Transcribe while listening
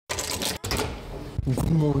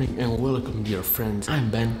Good morning and welcome, dear friends.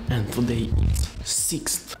 I'm Ben and today it's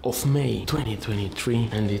 6th of May 2023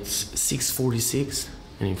 and it's 6:46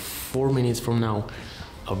 and in 4 minutes from now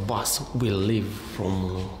a bus will leave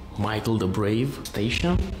from Michael the Brave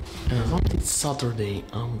station. And on this Saturday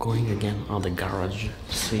I'm going again on the garage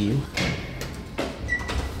sale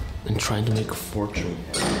and trying to make a fortune.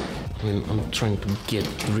 I'm trying to get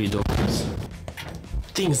rid of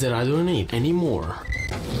things that I don't need anymore.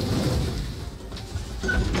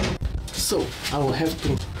 So I will have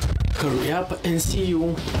to hurry up and see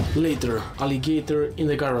you later, alligator in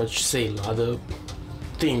the garage sale, the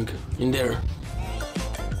thing in there.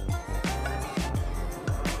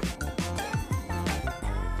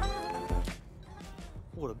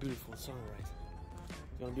 What a beautiful sunrise.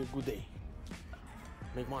 It's gonna be a good day.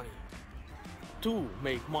 Make money. To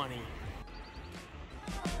make money.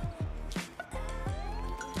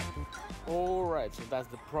 Alright, so that's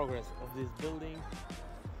the progress of this building.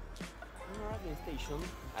 I'm arriving station.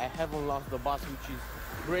 I haven't lost the bus, which is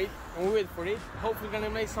great. I'm waiting for it. Hopefully we're gonna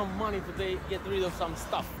make some money today, get rid of some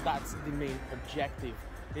stuff. That's the main objective.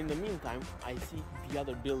 In the meantime, I see the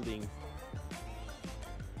other building,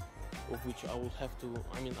 of which I will have to,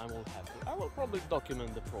 I will probably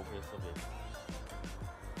document the progress of it.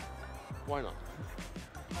 Why not?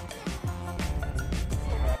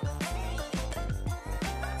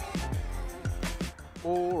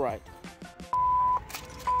 Alright.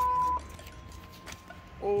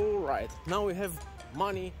 Alright, now we have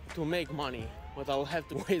money to make money, but I'll have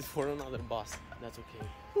to wait for another bus. That's okay.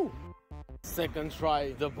 Whew. Second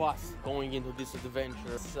try the bus going into this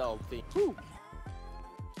adventure cell thing. Whew.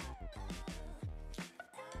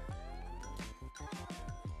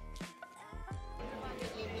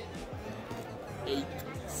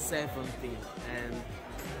 8:70 and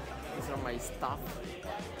these are my stuff.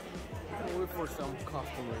 I'll wait for some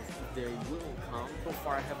customers if they will come. So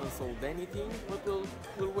far I haven't sold anything, but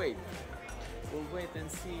we'll wait. We'll wait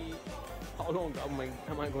and see how long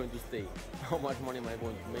am I going to stay. How much money am I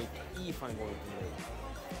going to make, if I'm going to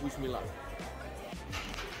make. Wish me luck.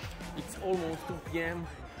 It's almost 2 p.m.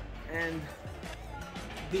 and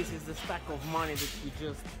this is the stack of money that we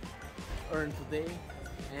just earned today.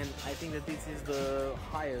 And I think that this is the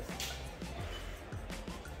highest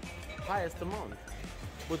amount.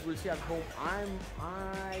 But we'll see at home.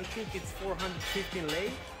 I think it's 415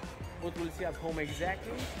 lei, but we'll see at home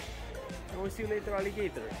exactly. And we'll see you later,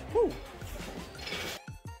 alligator. Woo!